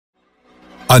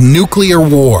A nuclear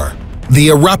war, the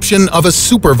eruption of a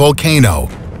supervolcano,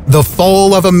 the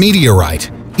fall of a meteorite,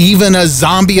 even a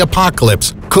zombie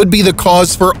apocalypse could be the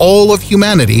cause for all of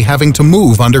humanity having to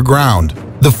move underground.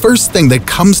 The first thing that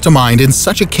comes to mind in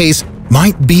such a case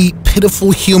might be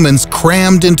pitiful humans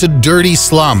crammed into dirty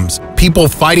slums, people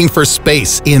fighting for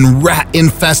space in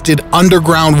rat-infested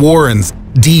underground warrens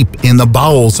deep in the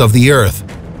bowels of the earth.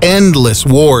 Endless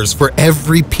wars for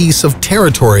every piece of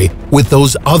territory with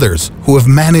those others who have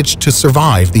managed to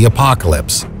survive the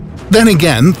apocalypse. Then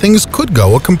again, things could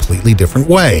go a completely different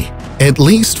way, at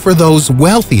least for those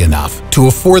wealthy enough to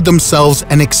afford themselves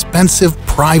an expensive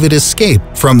private escape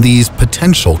from these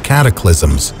potential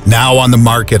cataclysms. Now on the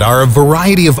market are a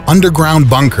variety of underground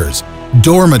bunkers,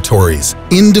 dormitories,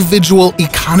 individual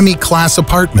economy class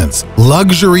apartments,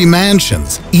 luxury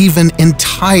mansions, even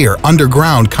entire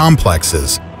underground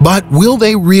complexes. But will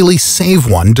they really save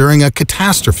one during a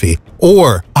catastrophe?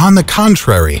 Or, on the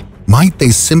contrary, might they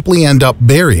simply end up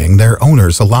burying their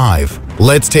owners alive?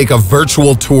 Let's take a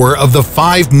virtual tour of the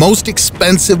 5 most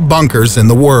expensive bunkers in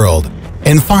the world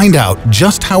and find out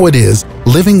just how it is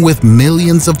living with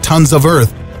millions of tons of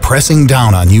earth pressing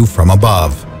down on you from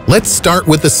above. Let's start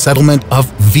with the settlement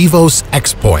of Vivos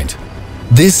X Point.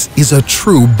 This is a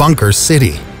true bunker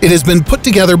city. It has been put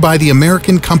together by the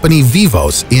American company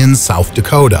Vivos in South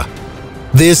Dakota.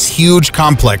 This huge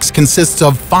complex consists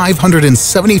of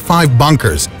 575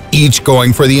 bunkers, each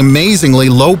going for the amazingly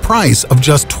low price of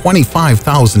just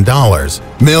 $25,000.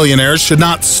 Millionaires should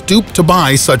not stoop to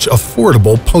buy such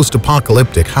affordable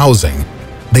post-apocalyptic housing.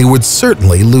 They would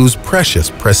certainly lose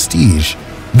precious prestige.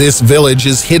 This village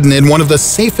is hidden in one of the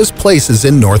safest places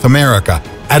in North America,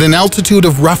 at an altitude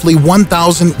of roughly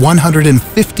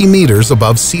 1,150 meters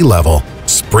above sea level.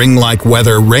 Spring-like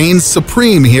weather reigns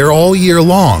supreme here all year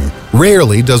long.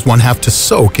 Rarely does one have to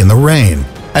soak in the rain,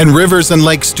 and rivers and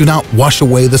lakes do not wash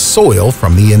away the soil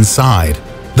from the inside.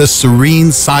 The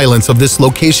serene silence of this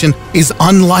location is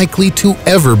unlikely to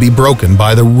ever be broken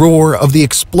by the roar of the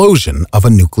explosion of a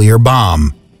nuclear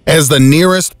bomb, as the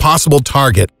nearest possible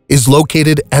target is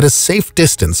located at a safe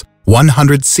distance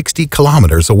 160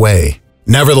 kilometers away.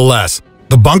 Nevertheless,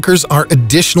 the bunkers are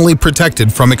additionally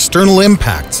protected from external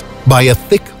impacts by a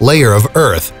thick layer of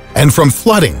earth and from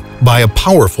flooding by a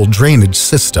powerful drainage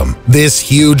system. This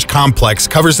huge complex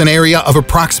covers an area of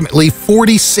approximately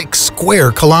 46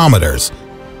 square kilometers.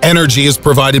 Energy is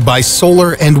provided by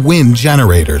solar and wind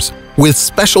generators, with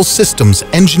special systems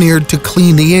engineered to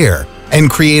clean the air and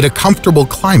create a comfortable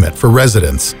climate for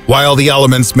residents. While the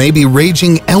elements may be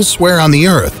raging elsewhere on the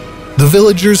earth, the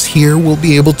villagers here will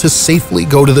be able to safely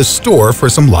go to the store for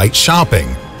some light shopping,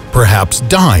 perhaps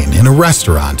dine in a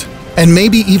restaurant, and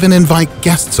maybe even invite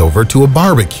guests over to a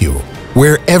barbecue,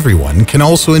 where everyone can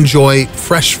also enjoy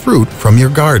fresh fruit from your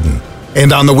garden.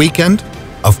 And on the weekend,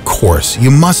 of course,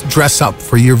 you must dress up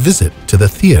for your visit to the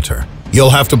theater. You'll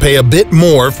have to pay a bit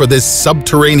more for this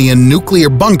subterranean nuclear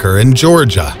bunker in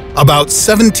Georgia, about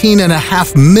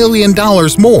 $17.5 million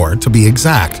more to be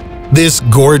exact. This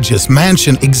gorgeous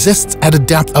mansion exists at a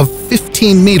depth of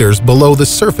 15 meters below the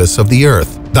surface of the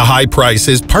Earth. The high price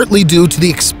is partly due to the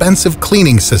expensive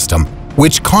cleaning system,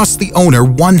 which costs the owner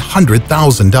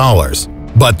 $100,000.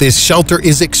 But this shelter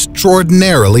is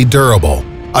extraordinarily durable,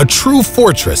 a true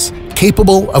fortress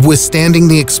capable of withstanding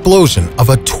the explosion of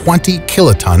a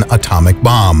 20-kiloton atomic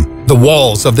bomb. The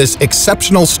walls of this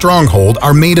exceptional stronghold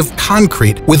are made of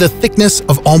concrete with a thickness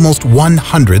of almost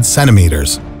 100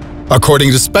 centimeters.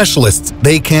 According to specialists,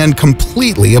 they can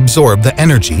completely absorb the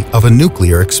energy of a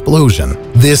nuclear explosion.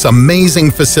 This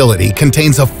amazing facility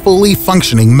contains a fully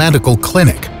functioning medical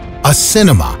clinic, a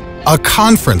cinema, a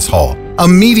conference hall, a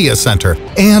media center,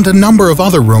 and a number of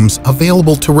other rooms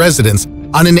available to residents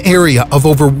on an area of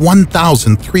over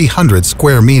 1,300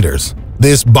 square meters.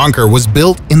 This bunker was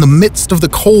built in the midst of the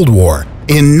Cold War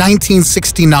in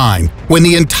 1969, when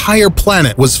the entire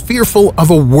planet was fearful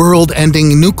of a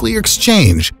world-ending nuclear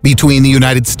exchange between the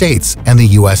United States and the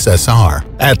USSR.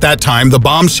 At that time, the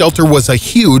bomb shelter was a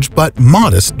huge but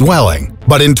modest dwelling.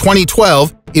 But in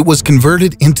 2012, it was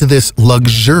converted into this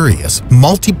luxurious,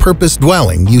 multi-purpose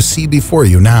dwelling you see before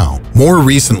you now. More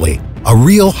recently, a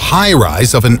real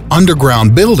high-rise of an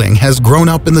underground building has grown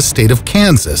up in the state of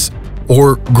Kansas,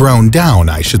 or grown down,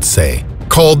 I should say,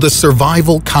 called the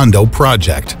Survival Condo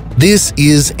Project. This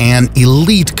is an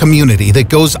elite community that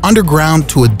goes underground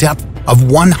to a depth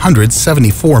of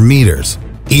 174 meters.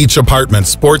 Each apartment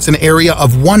sports an area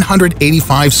of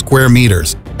 185 square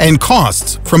meters and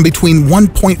costs from between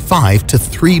 $1.5 to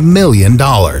 $3 million.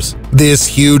 This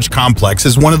huge complex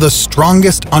is one of the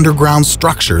strongest underground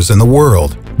structures in the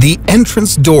world. The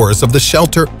entrance doors of the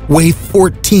shelter weigh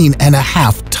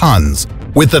 14.5 tons,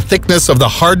 with the thickness of the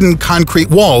hardened concrete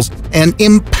walls an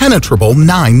impenetrable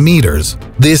 9 meters.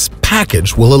 This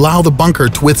package will allow the bunker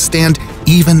to withstand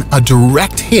even a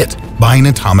direct hit by an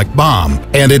atomic bomb,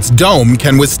 and its dome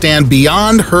can withstand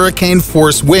beyond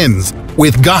hurricane-force winds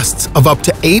with gusts of up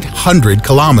to 800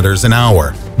 kilometers an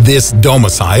hour. This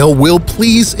domicile will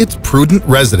please its prudent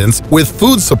residents with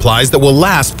food supplies that will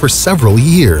last for several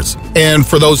years. And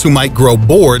for those who might grow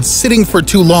bored sitting for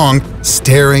too long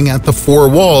staring at the four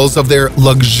walls of their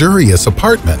luxurious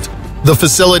apartment, the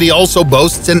facility also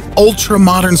boasts an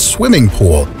ultra-modern swimming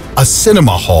pool, a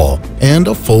cinema hall, and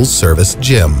a full-service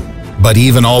gym. But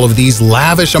even all of these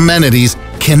lavish amenities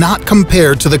cannot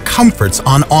compare to the comforts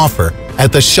on offer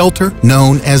at the shelter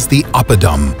known as the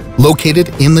Oppidum, located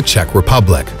in the Czech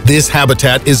Republic. This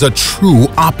habitat is a true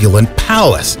opulent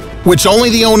palace, which only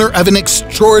the owner of an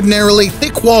extraordinarily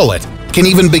thick wallet can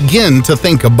even begin to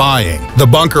think of buying. The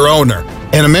bunker owner,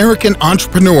 an American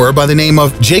entrepreneur by the name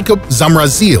of Jacob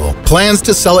Zamrazil, plans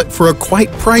to sell it for a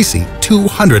quite pricey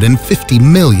 250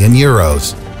 million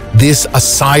euros. This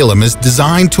asylum is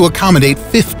designed to accommodate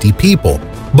 50 people,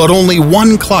 but only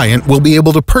one client will be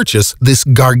able to purchase this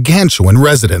gargantuan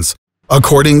residence,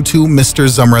 according to Mr.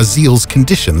 Zamrazil's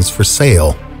conditions for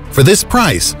sale. For this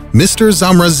price, Mr.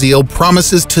 Zamrazil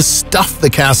promises to stuff the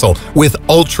castle with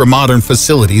ultra-modern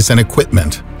facilities and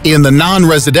equipment. In the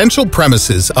non-residential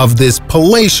premises of this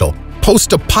palatial,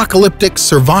 post-apocalyptic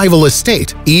survival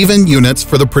estate, even units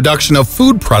for the production of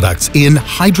food products in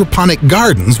hydroponic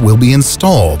gardens will be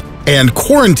installed, and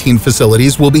quarantine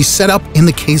facilities will be set up in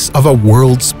the case of a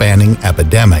world-spanning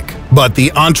epidemic. But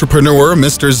the entrepreneur,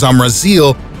 Mr.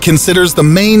 Zamrazil, considers the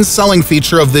main selling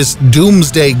feature of this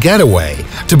doomsday getaway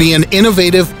to be an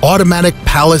innovative automatic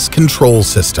palace control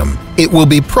system. It will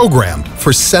be programmed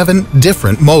for 7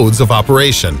 different modes of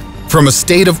operation, from a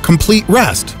state of complete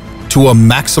rest to a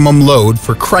maximum load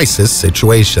for crisis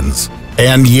situations.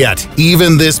 And yet,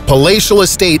 even this palatial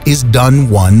estate is done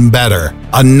one better.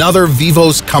 Another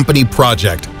Vivos company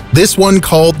project, this one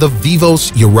called the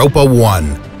Vivos Europa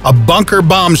 1, a bunker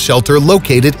bomb shelter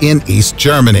located in East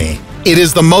Germany. It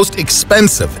is the most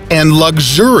expensive and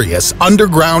luxurious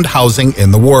underground housing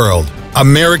in the world.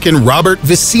 American Robert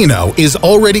Vicino is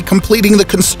already completing the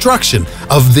construction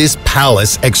of this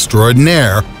palace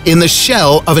extraordinaire in the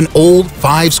shell of an old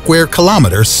 5 square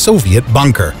kilometer Soviet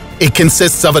bunker. It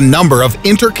consists of a number of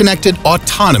interconnected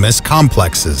autonomous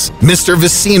complexes. Mr.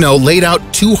 Vicino laid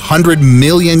out 200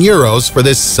 million euros for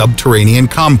this subterranean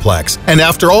complex, and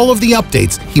after all of the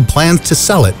updates, he plans to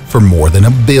sell it for more than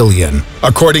 $1 billion.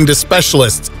 According to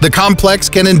specialists, the complex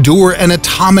can endure an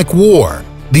atomic war,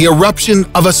 the eruption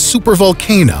of a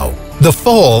supervolcano, the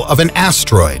fall of an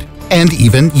asteroid, and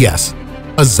even, yes,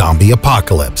 a zombie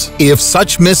apocalypse. If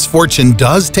such misfortune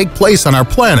does take place on our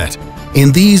planet,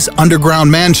 in these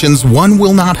underground mansions, one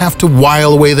will not have to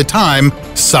while away the time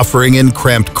suffering in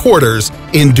cramped quarters,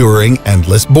 enduring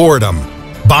endless boredom.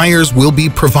 Buyers will be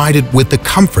provided with the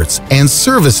comforts and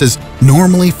services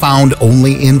normally found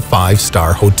only in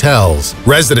 5-star hotels.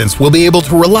 Residents will be able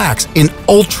to relax in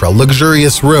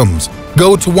ultra-luxurious rooms,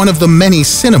 go to one of the many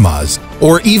cinemas,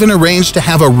 or even arrange to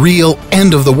have a real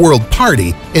end-of-the-world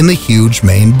party in the huge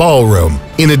main ballroom.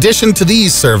 In addition to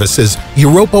these services,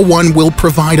 Europa 1 will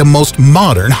provide a most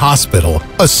modern hospital,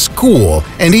 a school,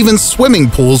 and even swimming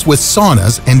pools with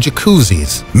saunas and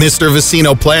jacuzzis. Mr.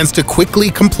 Vicino plans to quickly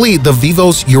complete the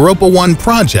Vivos Europa 1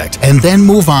 project and then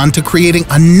move on to creating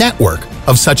a network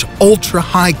of such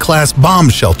ultra-high-class bomb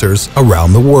shelters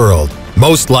around the world.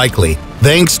 Most likely,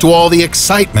 thanks to all the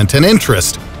excitement and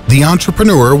interest, the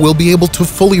entrepreneur will be able to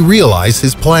fully realize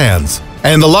his plans.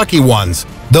 And the lucky ones,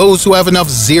 those who have enough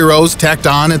zeros tacked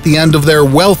on at the end of their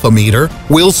wealth-o-meter,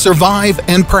 will survive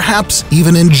and perhaps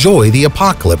even enjoy the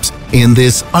apocalypse in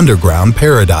this underground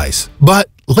paradise. But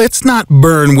let's not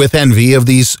burn with envy of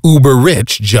these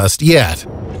uber-rich just yet.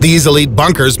 These elite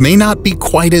bunkers may not be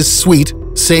quite as sweet,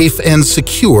 safe, and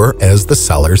secure as the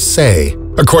sellers say.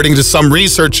 According to some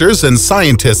researchers and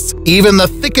scientists, even the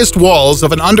thickest walls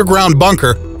of an underground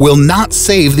bunker will not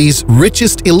save these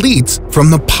richest elites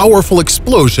from the powerful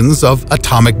explosions of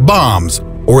atomic bombs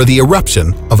or the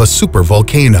eruption of a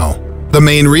supervolcano. The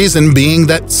main reason being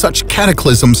that such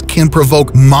cataclysms can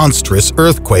provoke monstrous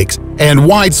earthquakes and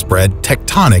widespread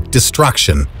tectonic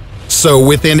destruction. So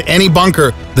within any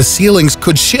bunker, the ceilings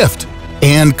could shift,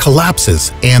 and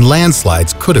collapses and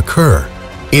landslides could occur.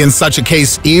 In such a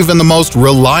case, even the most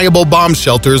reliable bomb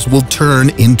shelters will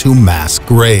turn into mass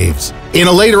graves. In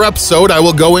a later episode, I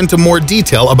will go into more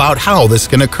detail about how this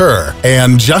can occur,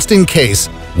 and just in case,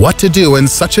 what to do in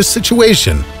such a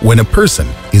situation when a person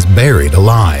is buried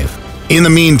alive. In the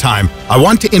meantime, I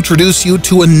want to introduce you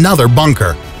to another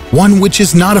bunker, one which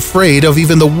is not afraid of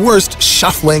even the worst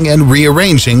shuffling and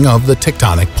rearranging of the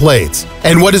tectonic plates.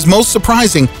 And what is most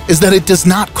surprising is that it does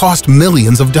not cost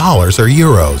millions of dollars or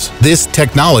euros. This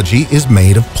technology is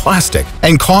made of plastic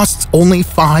and costs only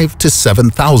 $5,000 to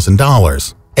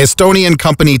 $7,000. Estonian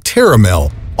company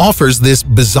TerraMill offers this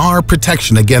bizarre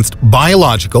protection against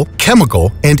biological,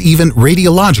 chemical, and even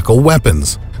radiological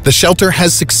weapons. The shelter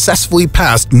has successfully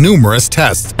passed numerous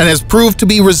tests and has proved to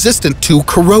be resistant to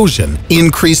corrosion,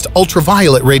 increased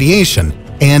ultraviolet radiation,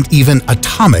 and even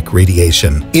atomic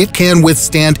radiation. It can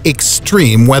withstand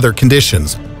extreme weather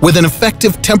conditions, with an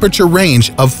effective temperature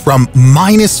range of from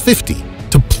 -50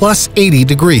 to +80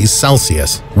 degrees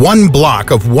Celsius. One block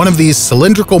of one of these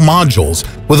cylindrical modules,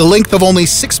 with a length of only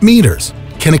 6 meters,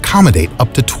 can accommodate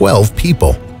up to 12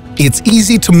 people. It's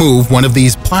easy to move one of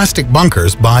these plastic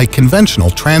bunkers by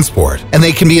conventional transport, and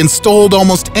they can be installed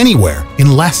almost anywhere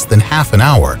in less than half an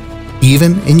hour,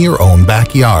 even in your own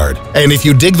backyard. And if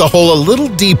you dig the hole a little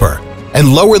deeper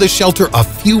and lower the shelter a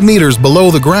few meters below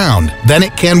the ground, then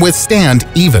it can withstand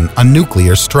even a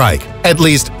nuclear strike. At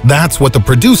least, that's what the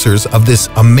producers of this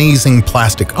amazing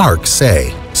plastic ark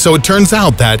say. So it turns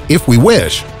out that, if we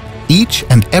wish, each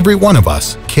and every one of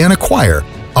us can acquire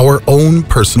our own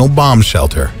personal bomb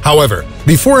shelter. However,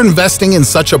 before investing in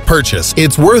such a purchase,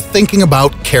 it's worth thinking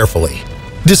about carefully.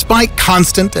 Despite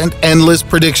constant and endless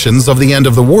predictions of the end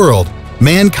of the world,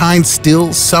 mankind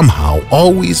still somehow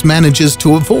always manages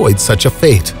to avoid such a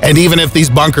fate. And even if these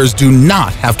bunkers do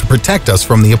not have to protect us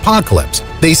from the apocalypse,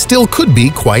 they still could be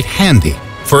quite handy.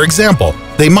 For example,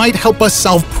 they might help us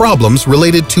solve problems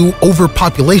related to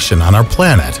overpopulation on our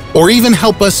planet, or even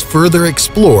help us further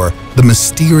explore the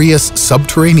mysterious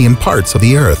subterranean parts of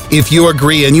the Earth. If you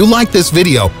agree and you like this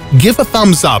video, give a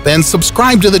thumbs up and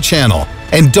subscribe to the channel.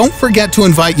 And don't forget to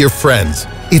invite your friends.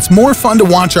 It's more fun to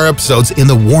watch our episodes in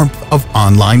the warmth of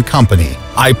online company.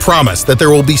 I promise that there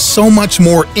will be so much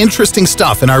more interesting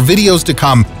stuff in our videos to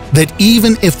come that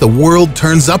even if the world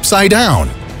turns upside down,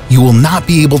 you will not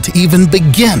be able to even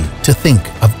begin to think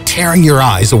of tearing your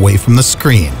eyes away from the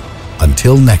screen.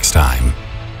 Until next time.